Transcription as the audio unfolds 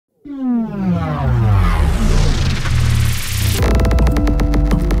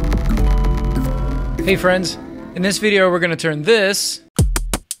Hey friends, in this video we're going to turn this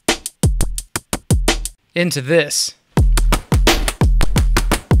into this.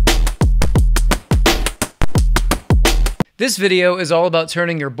 This video is all about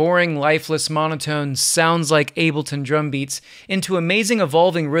turning your boring, lifeless, monotone, sounds like Ableton drum beats into amazing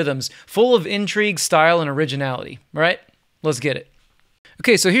evolving rhythms full of intrigue, style, and originality. All right? Let's get it.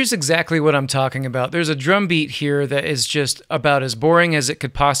 Okay, so here's exactly what I'm talking about. There's a drum beat here that is just about as boring as it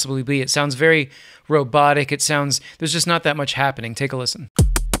could possibly be. It sounds very robotic. There's just not that much happening. Take a listen.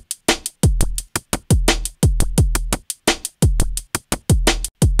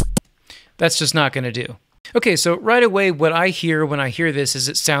 That's just not going to do. Okay, so right away what I hear when I hear this is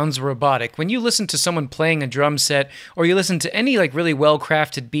it sounds robotic. When you listen to someone playing a drum set, or you listen to any like really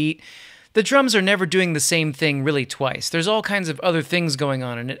well-crafted beat, the drums are never doing the same thing really twice. There's all kinds of other things going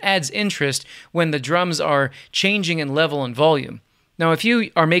on, and it adds interest when the drums are changing in level and volume. Now, if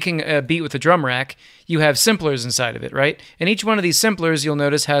you are making a beat with a drum rack, you have simplers inside of it, right? And each one of these simplers, you'll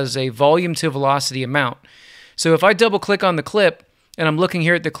notice, has a volume to velocity amount. So if I double-click on the clip, and I'm looking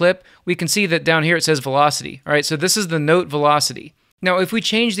here at the clip, we can see that down here it says velocity. All right, so this is the note velocity. Now, if we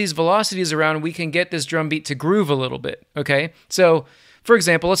change these velocities around, we can get this drum beat to groove a little bit, okay? So, for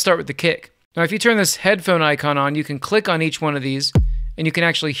example, let's start with the kick. Now, if you turn this headphone icon on, you can click on each one of these, and you can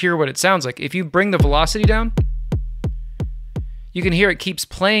actually hear what it sounds like. If you bring the velocity down, you can hear it keeps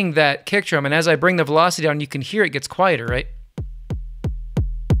playing that kick drum, and as I bring the velocity down, you can hear it gets quieter, right?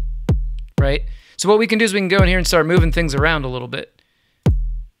 Right? So what we can do is we can go in here and start moving things around a little bit.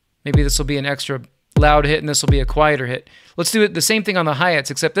 Maybe this will be an extra loud hit and this will be a quieter hit. Let's do it the same thing on the hi-hats,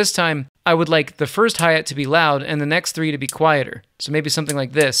 except this time I would like the first hi-hat to be loud and the next three to be quieter. So maybe something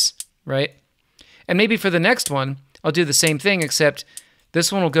like this, right? And maybe for the next one, I'll do the same thing, except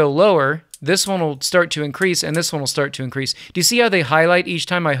this one will go lower, this one will start to increase, and this one will start to increase. Do you see how they highlight each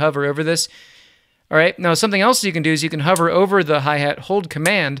time I hover over this? All right, now something else you can do is you can hover over the hi-hat, hold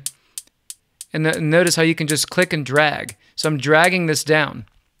Command, and notice how you can just click and drag. So I'm dragging this down.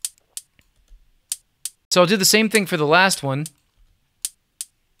 So I'll do the same thing for the last one,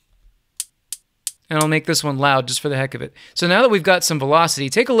 and I'll make this one loud just for the heck of it. So now that we've got some velocity,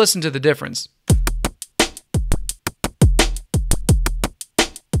 take a listen to the difference.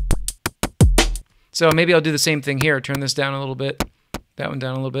 So maybe I'll do the same thing here, turn this down a little bit, that one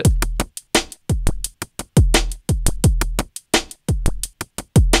down a little bit.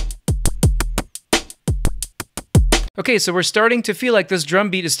 Okay, so we're starting to feel like this drum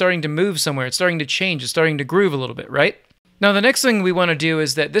beat is starting to move somewhere. It's starting to change. It's starting to groove a little bit, right? Now, the next thing we want to do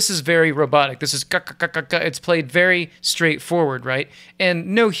is that this is very robotic. This is it's played very straightforward, right?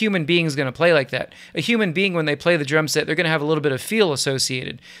 And no human being is going to play like that. A human being, when they play the drum set, they're going to have a little bit of feel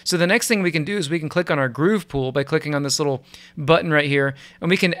associated. So the next thing we can do is we can click on our groove pool by clicking on this little button right here, and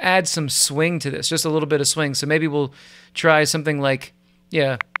we can add some swing to this, just a little bit of swing. So maybe we'll try something like,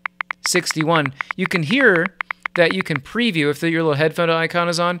 61. You can hear that you can preview, if your little headphone icon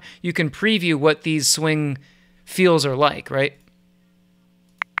is on, you can preview what these swing feels are like, right?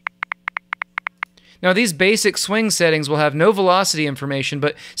 Now these basic swing settings will have no velocity information,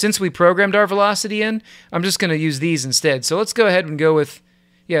 but since we programmed our velocity in, I'm just going to use these instead. So let's go ahead and go with,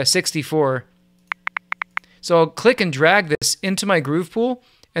 64. So I'll click and drag this into my groove pool,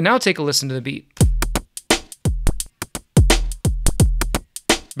 and now take a listen to the beat.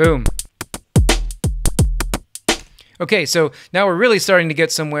 Boom. Okay, so now we're really starting to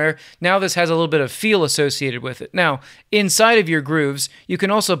get somewhere. Now this has a little bit of feel associated with it. Now, inside of your grooves, you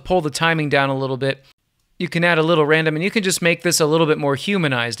can also pull the timing down a little bit. You can add a little random, and you can just make this a little bit more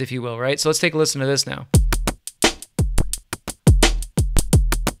humanized, if you will, right? So let's take a listen to this now.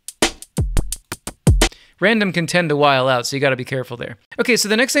 Random can tend to while out, so you got to be careful there. Okay, so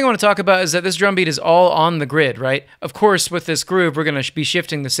the next thing I want to talk about is that this drum beat is all on the grid, right? Of course, with this groove, we're going to be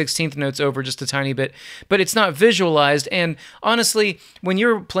shifting the 16th notes over just a tiny bit, but it's not visualized, and honestly, when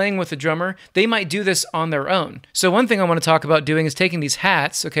you're playing with a drummer, they might do this on their own. So one thing I want to talk about doing is taking these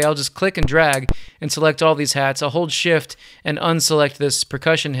hats, okay, I'll just click and drag and select all these hats. I'll hold Shift and unselect this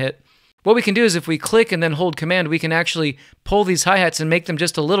percussion hit. What we can do is if we click and then hold Command, we can actually pull these hi-hats and make them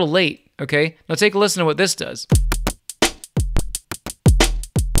just a little late, okay? Now take a listen to what this does.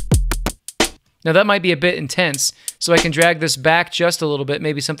 Now that might be a bit intense, so I can drag this back just a little bit,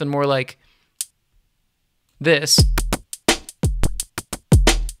 maybe something more like this.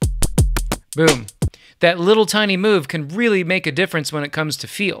 Boom. That little tiny move can really make a difference when it comes to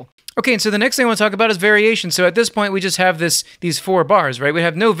feel. Okay, and so the next thing I want to talk about is variation. So at this point, we just have these 4 bars, right? We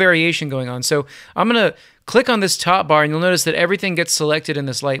have no variation going on. So I'm going to click on this top bar, and you'll notice that everything gets selected in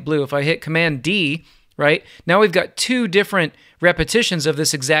this light blue. If I hit Command D, right? Now we've got two different repetitions of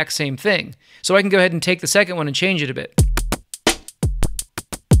this exact same thing. So I can go ahead and take the second one and change it a bit.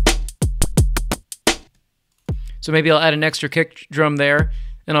 So maybe I'll add an extra kick drum there,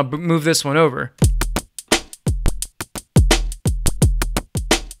 and I'll move this one over.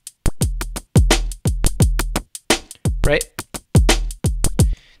 Right?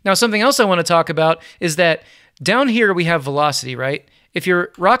 Now, something else I want to talk about is that down here we have velocity, right? If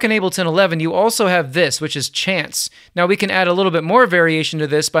you're rocking Ableton 11, you also have this, which is chance. Now, we can add a little bit more variation to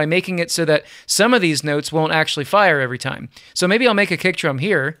this by making it so that some of these notes won't actually fire every time. So maybe I'll make a kick drum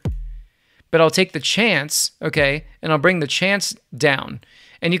here, but I'll take the chance, okay, and I'll bring the chance down.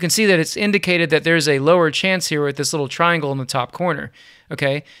 And you can see that it's indicated that there's a lower chance here with this little triangle in the top corner,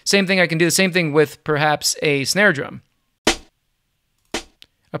 okay? Same thing, I can do the same thing with perhaps a snare drum.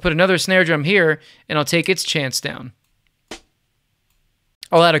 I'll put another snare drum here, and I'll take its chance down.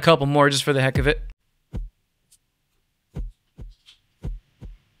 I'll add a couple more just for the heck of it.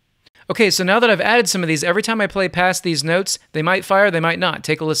 Okay, so now that I've added some of these, every time I play past these notes, they might fire, they might not.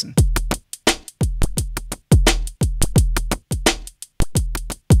 Take a listen.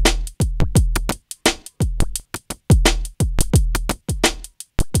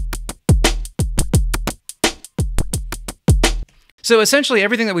 So essentially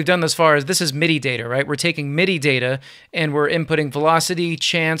everything that we've done thus far is this is MIDI data, right? We're taking MIDI data and we're inputting velocity,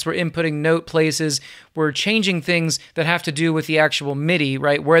 chance, we're inputting note places, we're changing things that have to do with the actual MIDI,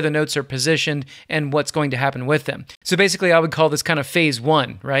 right? Where the notes are positioned and what's going to happen with them. So basically I would call this kind of phase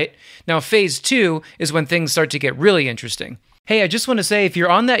 1, right? Now phase 2 is when things start to get really interesting. Hey, I just want to say, if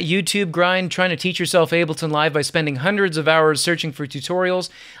you're on that YouTube grind trying to teach yourself Ableton Live by spending hundreds of hours searching for tutorials,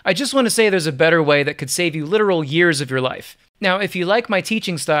 I just want to say there's a better way that could save you literal years of your life. Now, if you like my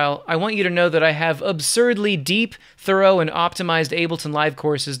teaching style, I want you to know that I have absurdly deep, thorough, and optimized Ableton Live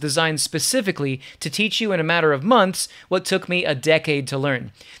courses designed specifically to teach you in a matter of months what took me a decade to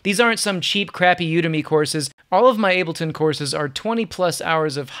learn. These aren't some cheap, crappy Udemy courses. All of my Ableton courses are 20+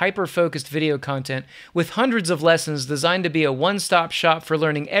 hours of hyper-focused video content with hundreds of lessons designed to be a one-stop shop for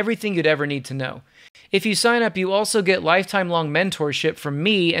learning everything you'd ever need to know. If you sign up, you also get lifetime-long mentorship from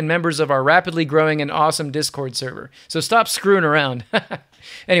me and members of our rapidly growing and awesome Discord server. So stop screwing around.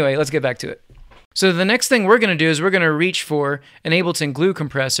 Anyway, let's get back to it. So the next thing we're going to do is we're going to reach for an Ableton glue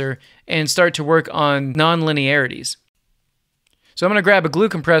compressor and start to work on non-linearities. So I'm going to grab a glue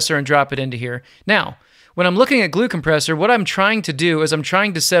compressor and drop it into here. Now, when I'm looking at glue compressor, what I'm trying to do is I'm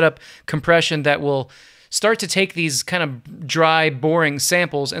trying to set up compression that will start to take these kind of dry, boring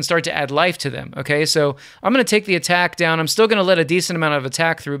samples and start to add life to them, okay? So I'm going to take the attack down. I'm still going to let a decent amount of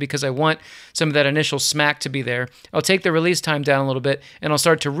attack through because I want some of that initial smack to be there. I'll take the release time down a little bit, and I'll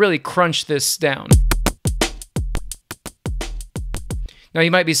start to really crunch this down. Now, you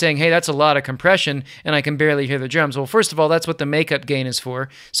might be saying, hey, that's a lot of compression, and I can barely hear the drums. Well, first of all, that's what the makeup gain is for.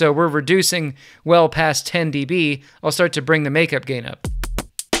 So we're reducing well past 10 dB. I'll start to bring the makeup gain up.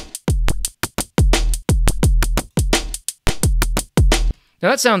 Now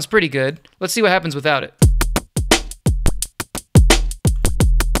that sounds pretty good. Let's see what happens without it.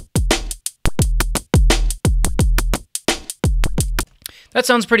 That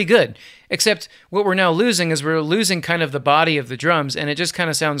sounds pretty good, except what we're now losing is we're losing kind of the body of the drums, and it just kind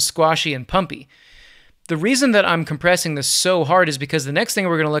of sounds squashy and pumpy. The reason that I'm compressing this so hard is because the next thing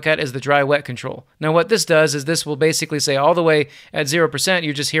we're going to look at is the dry-wet control. Now what this does is this will basically say all the way at 0%,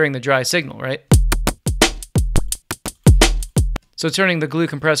 you're just hearing the dry signal, right? So turning the glue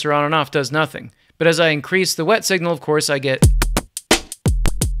compressor on and off does nothing. But as I increase the wet signal, of course, I'm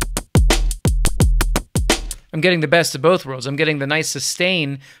getting the best of both worlds. I'm getting the nice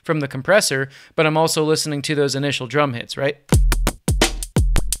sustain from the compressor, but I'm also listening to those initial drum hits, right?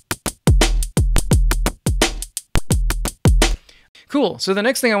 Cool. So the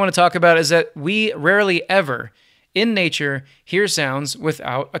next thing I want to talk about is that we rarely ever in nature hear sounds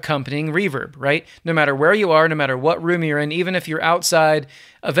without accompanying reverb, right? No matter where you are, no matter what room you're in, even if you're outside,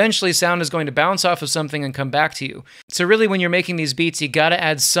 eventually sound is going to bounce off of something and come back to you. So really when you're making these beats, you gotta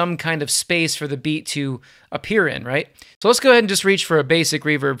add some kind of space for the beat to appear in, right? So let's go ahead and just reach for a basic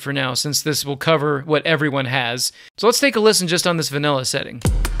reverb for now, since this will cover what everyone has. So let's take a listen just on this vanilla setting.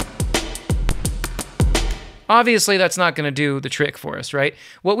 Obviously, that's not going to do the trick for us, right?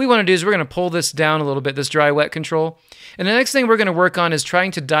 What we want to do is we're going to pull this down a little bit, this dry-wet control. And the next thing we're going to work on is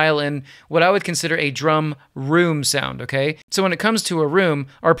trying to dial in what I would consider a drum room sound, okay? So when it comes to a room,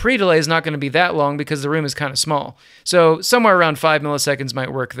 our pre-delay is not going to be that long because the room is kind of small. So somewhere around 5 milliseconds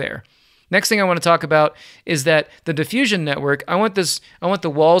might work there. Next thing I want to talk about is that the diffusion network, I want the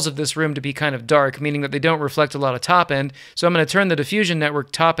walls of this room to be kind of dark, meaning that they don't reflect a lot of top end. So I'm going to turn the diffusion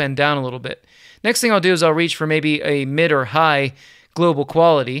network top end down a little bit. Next thing I'll do is I'll reach for maybe a mid or high global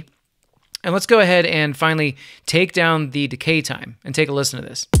quality. And let's go ahead and finally take down the decay time and take a listen to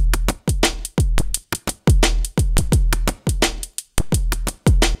this.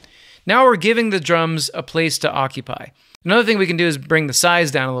 Now we're giving the drums a place to occupy. Another thing we can do is bring the size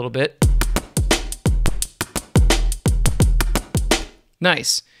down a little bit.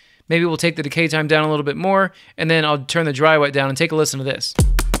 Nice. Maybe we'll take the decay time down a little bit more, and then I'll turn the dry wet down and take a listen to this.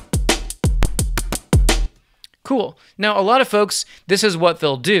 Cool. Now, a lot of folks, this is what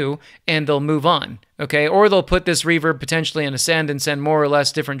they'll do, and they'll move on, okay? Or they'll put this reverb potentially in a send and send more or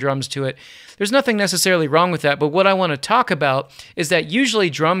less different drums to it. There's nothing necessarily wrong with that, but what I want to talk about is that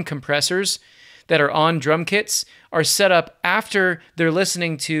usually drum compressors that are on drum kits are set up after they're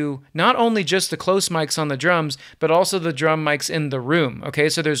listening to not only just the close mics on the drums, but also the drum mics in the room, okay?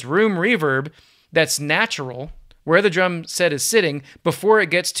 So there's room reverb that's natural, where the drum set is sitting, before it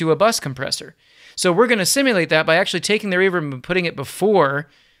gets to a bus compressor. So we're going to simulate that by actually taking the reverb and putting it before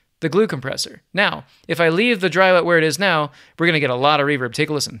the glue compressor. Now, if I leave the dry wet where it is now, we're going to get a lot of reverb. Take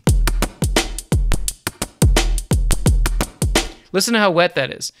a listen. Listen to how wet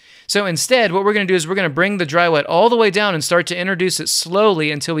that is. So instead, what we're going to do is we're going to bring the dry wet all the way down and start to introduce it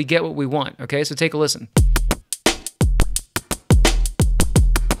slowly until we get what we want. Okay, so take a listen.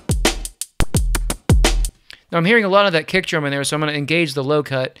 Now I'm hearing a lot of that kick drum in there, so I'm going to engage the low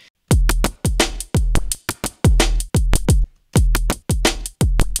cut.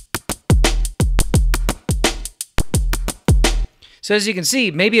 So as you can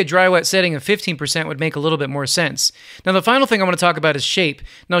see, maybe a dry wet setting of 15% would make a little bit more sense. Now the final thing I want to talk about is shape.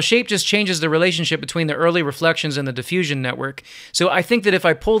 Now shape just changes the relationship between the early reflections and the diffusion network. So I think that if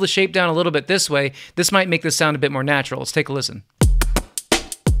I pull the shape down a little bit this way, this might make this sound a bit more natural. Let's take a listen.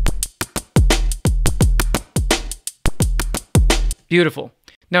 Beautiful.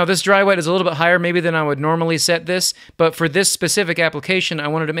 Now this dry wet is a little bit higher maybe than I would normally set this, but for this specific application, I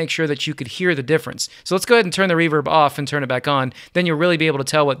wanted to make sure that you could hear the difference. So let's go ahead and turn the reverb off and turn it back on. Then you'll really be able to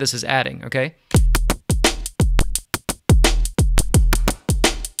tell what this is adding, okay?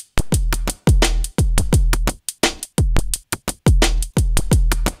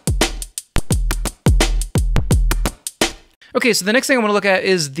 Okay, so the next thing I want to look at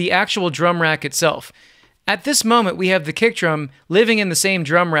is the actual drum rack itself. At this moment, we have the kick drum living in the same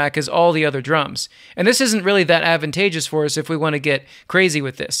drum rack as all the other drums. And this isn't really that advantageous for us if we want to get crazy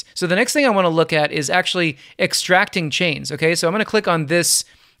with this. So the next thing I want to look at is actually extracting chains, okay? So I'm going to click on this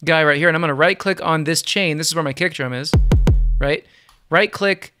guy right here, and I'm going to right-click on this chain. This is where my kick drum is, right?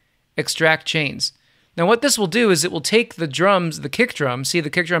 Right-click, extract chains. Now what this will do is it will take the drums, the kick drum, see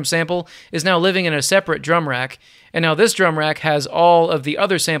the kick drum sample is now living in a separate drum rack, and now this drum rack has all of the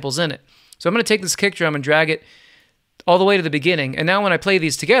other samples in it. So I'm going to take this kick drum and drag it all the way to the beginning. And now when I play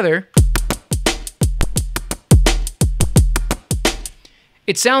these together,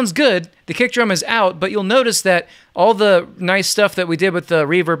 it sounds good. The kick drum is out, but you'll notice that all the nice stuff that we did with the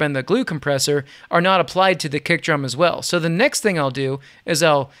reverb and the glue compressor are not applied to the kick drum as well. So the next thing I'll do is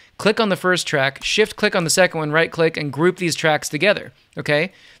I'll click on the first track, shift click on the second one, right click, and group these tracks together,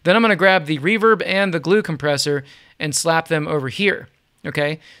 okay? Then I'm going to grab the reverb and the glue compressor and slap them over here.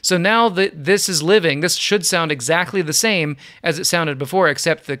 Okay, so now that this is living, this should sound exactly the same as it sounded before,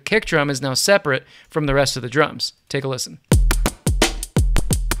 except the kick drum is now separate from the rest of the drums. Take a listen.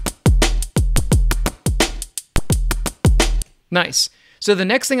 Nice. So the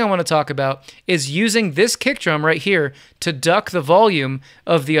next thing I want to talk about is using this kick drum right here to duck the volume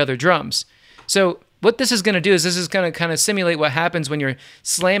of the other drums. So what this is going to do is this is going to kind of simulate what happens when you're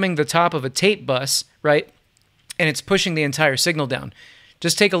slamming the top of a tape bus, right? And it's pushing the entire signal down.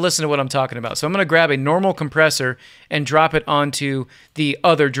 Just take a listen to what I'm talking about. So I'm going to grab a normal compressor and drop it onto the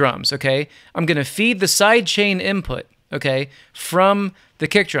other drums, okay? I'm going to feed the side chain input, okay, from the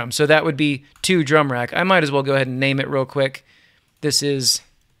kick drum. So that would be 2 drum rack. I might as well go ahead and name it real quick. This is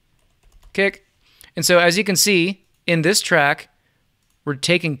kick. And so as you can see, in this track, we're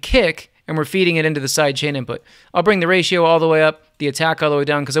taking kick and we're feeding it into the side chain input. I'll bring the ratio all the way up, the attack all the way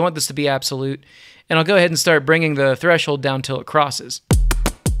down, because I want this to be absolute. And I'll go ahead and start bringing the threshold down till it crosses.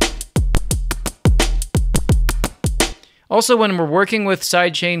 Also, when we're working with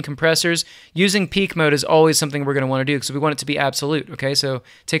sidechain compressors, using peak mode is always something we're going to want to do because we want it to be absolute, okay? So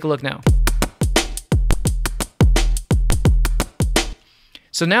take a look now.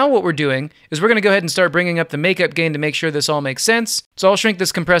 So now what we're doing is we're going to go ahead and start bringing up the makeup gain to make sure this all makes sense. So I'll shrink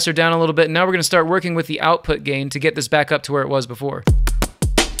this compressor down a little bit, and now we're going to start working with the output gain to get this back up to where it was before.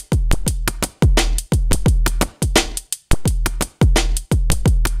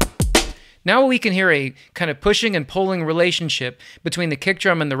 Now we can hear a kind of pushing and pulling relationship between the kick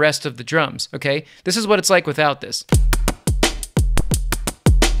drum and the rest of the drums, okay? This is what it's like without this.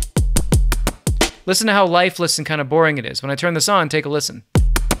 Listen to how lifeless and kind of boring it is. When I turn this on, take a listen.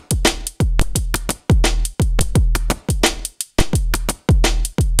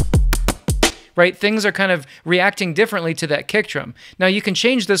 Right? Things are kind of reacting differently to that kick drum. Now you can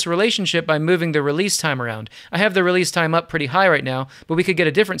change this relationship by moving the release time around. I have the release time up pretty high right now, but we could get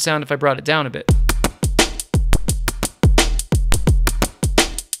a different sound if I brought it down a bit.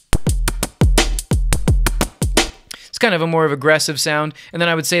 It's kind of a more of aggressive sound, and then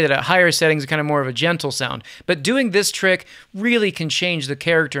I would say that at higher settings, kind of more of a gentle sound. But doing this trick really can change the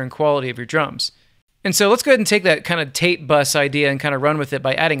character and quality of your drums. And so let's go ahead and take that kind of tape bus idea and kind of run with it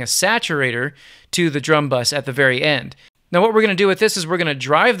by adding a saturator to the drum bus at the very end. Now what we're going to do with this is we're going to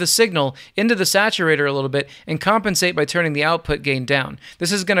drive the signal into the saturator a little bit and compensate by turning the output gain down.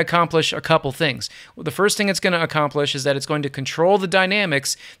 This is going to accomplish a couple things. Well, the first thing it's going to accomplish is that it's going to control the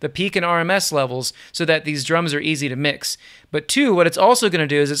dynamics, the peak and RMS levels, so that these drums are easy to mix. But two, what it's also going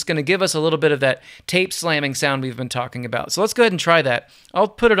to do is it's going to give us a little bit of that tape slamming sound we've been talking about. So let's go ahead and try that. I'll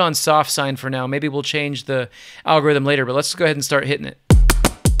put it on soft sign for now. Maybe we'll change the algorithm later, but let's go ahead and start hitting it.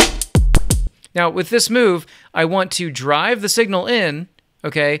 Now, with this move, I want to drive the signal in,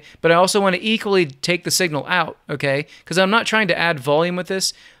 okay, but I also want to equally take the signal out, okay, because I'm not trying to add volume with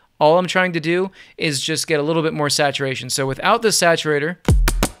this. All I'm trying to do is just get a little bit more saturation. So without the saturator,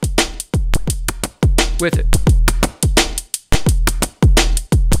 with it,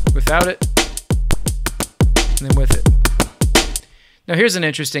 without it, and then with it. Now here's an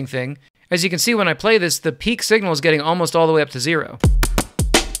interesting thing. As you can see when I play this, the peak signal is getting almost all the way up to 0.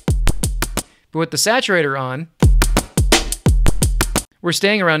 But with the saturator on, we're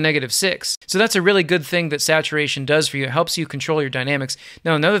staying around -6. So that's a really good thing that saturation does for you. It helps you control your dynamics.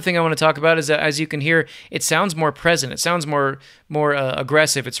 Now, another thing I want to talk about is that, as you can hear, it sounds more present. It sounds more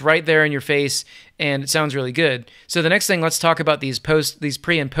aggressive. It's right there in your face, and it sounds really good. So the next thing, let's talk about these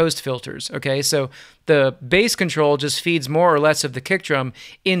pre and post filters. Okay, so the bass control just feeds more or less of the kick drum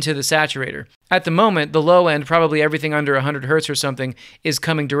into the saturator. At the moment, the low end, probably everything under 100 hertz or something, is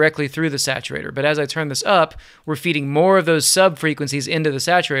coming directly through the saturator. But as I turn this up, we're feeding more of those sub frequencies into the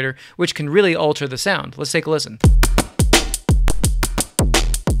saturator, which can really alter the sound. Let's take a listen.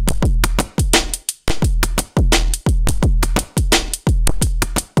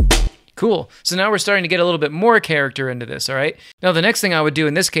 Cool. So now we're starting to get a little bit more character into this, all right? Now the next thing I would do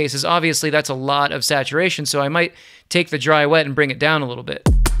in this case is, obviously that's a lot of saturation, so I might take the dry wet and bring it down a little bit.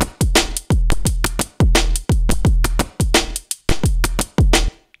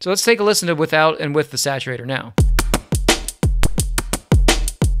 So let's take a listen to without and with the saturator now.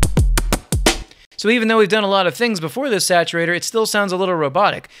 So even though we've done a lot of things before this saturator, it still sounds a little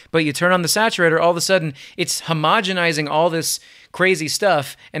robotic. But you turn on the saturator, all of a sudden, it's homogenizing all this crazy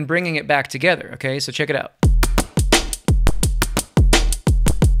stuff and bringing it back together, okay? So check it out.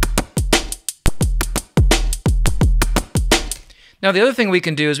 Now the other thing we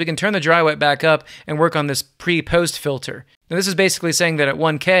can do is we can turn the dry wet back up and work on this pre-post filter. Now this is basically saying that at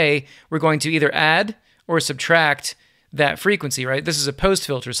 1K, we're going to either add or subtract that frequency, right? This is a post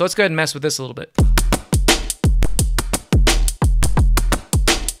filter, so let's go ahead and mess with this a little bit.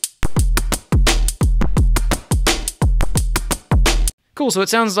 Cool, so it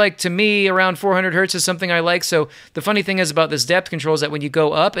sounds like, to me, around 400 hertz is something I like. So the funny thing is about this depth control is that when you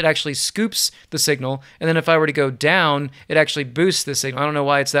go up, it actually scoops the signal. And then if I were to go down, it actually boosts the signal. I don't know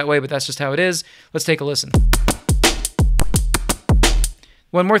why it's that way, but that's just how it is. Let's take a listen.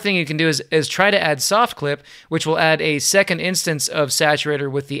 One more thing you can do is try to add soft clip, which will add a second instance of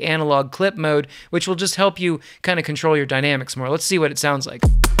saturator with the analog clip mode, which will just help you kind of control your dynamics more. Let's see what it sounds like.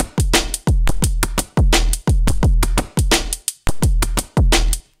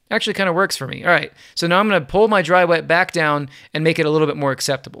 Actually kind of works for me. All right, so now I'm going to pull my dry wet back down and make it a little bit more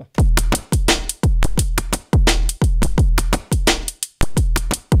acceptable.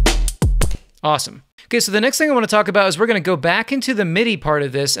 Awesome. Okay, so the next thing I want to talk about is we're going to go back into the MIDI part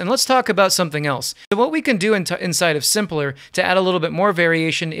of this, and let's talk about something else. So what we can do inside of Simpler to add a little bit more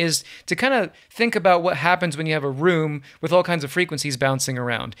variation is to kind of think about what happens when you have a room with all kinds of frequencies bouncing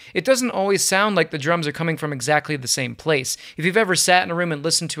around. It doesn't always sound like the drums are coming from exactly the same place. If you've ever sat in a room and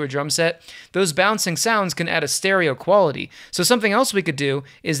listened to a drum set, those bouncing sounds can add a stereo quality. So something else we could do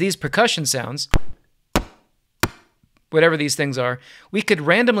is these percussion sounds, whatever these things are, we could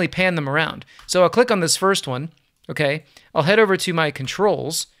randomly pan them around. So I'll click on this first one, okay? I'll head over to my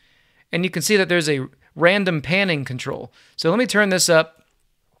controls, and you can see that there's a random panning control. So let me turn this up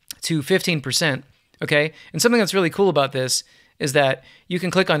to 15%, okay? And something that's really cool about this is that you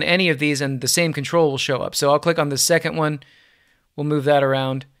can click on any of these and the same control will show up. So I'll click on the second one, we'll move that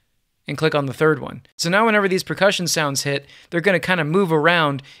around, and click on the third one. So now whenever these percussion sounds hit, they're going to kind of move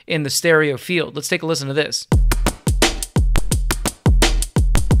around in the stereo field. Let's take a listen to this.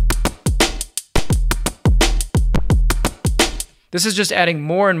 This is just adding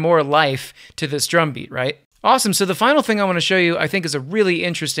more and more life to this drum beat, right? Awesome, so the final thing I want to show you, I think, is a really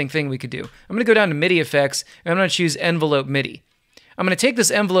interesting thing we could do. I'm going to go down to MIDI effects, and I'm going to choose envelope MIDI. I'm going to take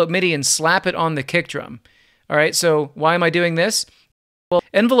this envelope MIDI and slap it on the kick drum. All right, so why am I doing this? Well,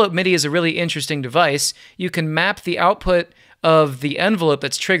 envelope MIDI is a really interesting device. You can map the output of the envelope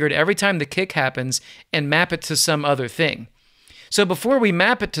that's triggered every time the kick happens and map it to some other thing. So before we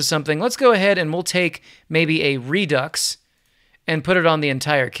map it to something, let's go ahead and we'll take maybe a Redux and put it on the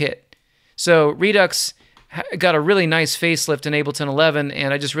entire kit. So Redux got a really nice facelift in Ableton 11,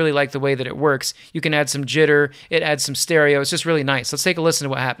 and I just really like the way that it works. You can add some jitter, it adds some stereo, it's just really nice. Let's take a listen to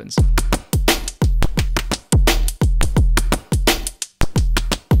what happens.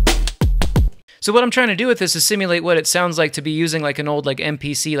 So what I'm trying to do with this is simulate what it sounds like to be using like an old like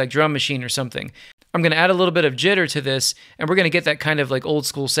MPC, like drum machine or something. I'm going to add a little bit of jitter to this, and we're going to get that kind of like old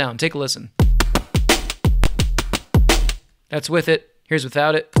school sound. Take a listen. That's with it. Here's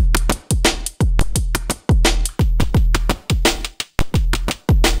without it.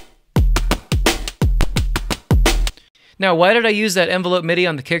 Now, why did I use that envelope MIDI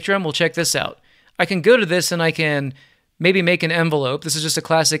on the kick drum? Well, check this out. I can go to this and I can maybe make an envelope. This is just a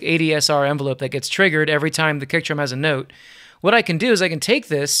classic ADSR envelope that gets triggered every time the kick drum has a note. What I can do is I can take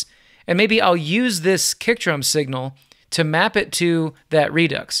this and maybe I'll use this kick drum signal to map it to that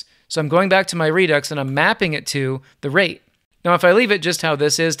Redux. So I'm going back to my Redux and I'm mapping it to the rate. Now, if I leave it just how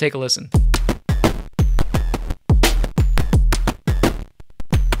this is, take a listen.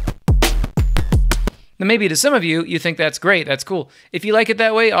 Now, maybe to some of you, you think that's great, that's cool. If you like it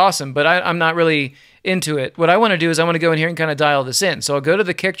that way, awesome, but I'm not really into it. What I want to do is I want to go in here and kind of dial this in. So I'll go to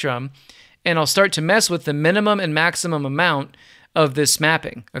the kick drum, and I'll start to mess with the minimum and maximum amount of this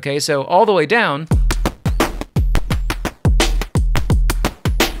mapping. Okay, so all the way down,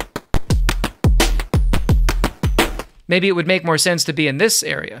 maybe it would make more sense to be in this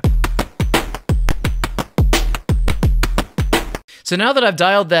area. So now that I've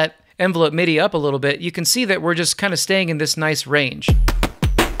dialed that envelope MIDI up a little bit, you can see that we're just kind of staying in this nice range.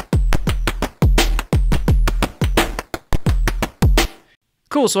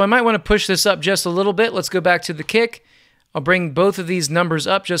 Cool, so I might want to push this up just a little bit. Let's go back to the kick. I'll bring both of these numbers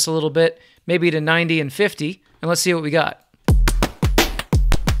up just a little bit, maybe to 90 and 50, and let's see what we got.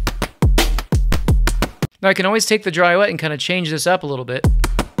 Now I can always take the dry wet and kind of change this up a little bit.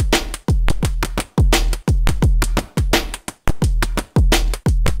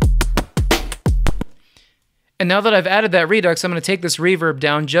 And now that I've added that Redux, I'm going to take this reverb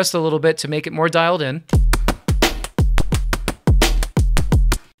down just a little bit to make it more dialed in.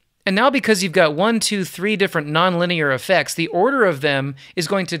 And now because you've got 1, 2, 3 different nonlinear effects, the order of them is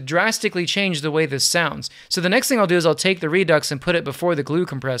going to drastically change the way this sounds. So the next thing I'll do is I'll take the Redux and put it before the glue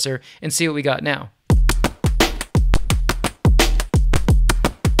compressor and see what we got now.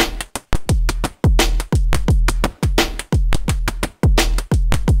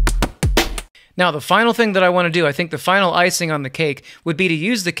 Now, the final thing that I want to do, I think the final icing on the cake, would be to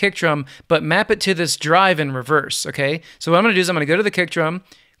use the kick drum, but map it to this drive in reverse, okay? So what I'm going to do is I'm going to go to the kick drum,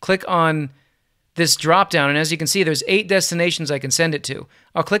 click on this drop down, and as you can see, there's 8 destinations I can send it to.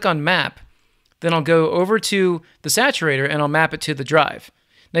 I'll click on map, then I'll go over to the saturator, and I'll map it to the drive.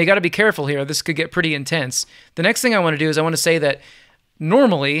 Now, you got to be careful here. This could get pretty intense. The next thing I want to do is I want to say that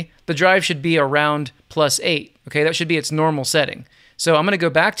normally the drive should be around +8, okay? That should be its normal setting. So I'm going to go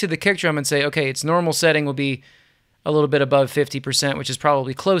back to the kick drum and say, okay, its normal setting will be a little bit above 50%, which is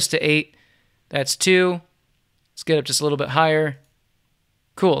probably close to 8. That's 2. Let's get up just a little bit higher.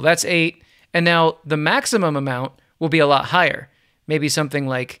 Cool, that's 8. And now the maximum amount will be a lot higher, maybe something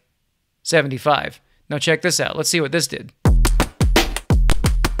like 75. Now check this out. Let's see what this did.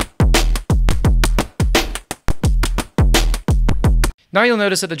 Now you'll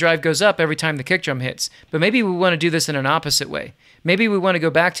notice that the drive goes up every time the kick drum hits, but maybe we want to do this in an opposite way. Maybe we want to go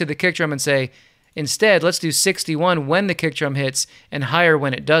back to the kick drum and say, instead, let's do 61 when the kick drum hits and higher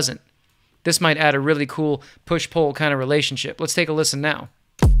when it doesn't. This might add a really cool push-pull kind of relationship. Let's take a listen now.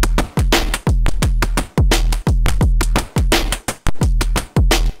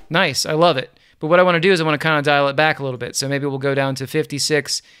 Nice, I love it. But what I want to do is I want to kind of dial it back a little bit. So maybe we'll go down to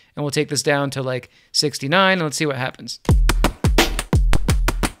 56 and we'll take this down to like 69 and let's see what happens.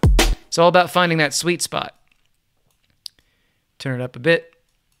 It's all about finding that sweet spot. Turn it up a bit.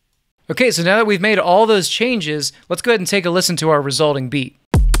 Okay, so now that we've made all those changes, let's go ahead and take a listen to our resulting beat.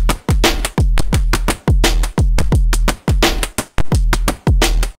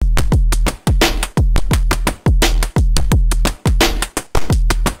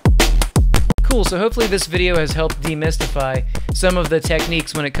 Cool, so hopefully this video has helped demystify some of the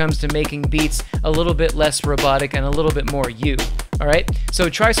techniques when it comes to making beats a little bit less robotic and a little bit more you. Alright, so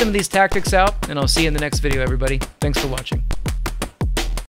try some of these tactics out, and I'll see you in the next video, everybody. Thanks for watching.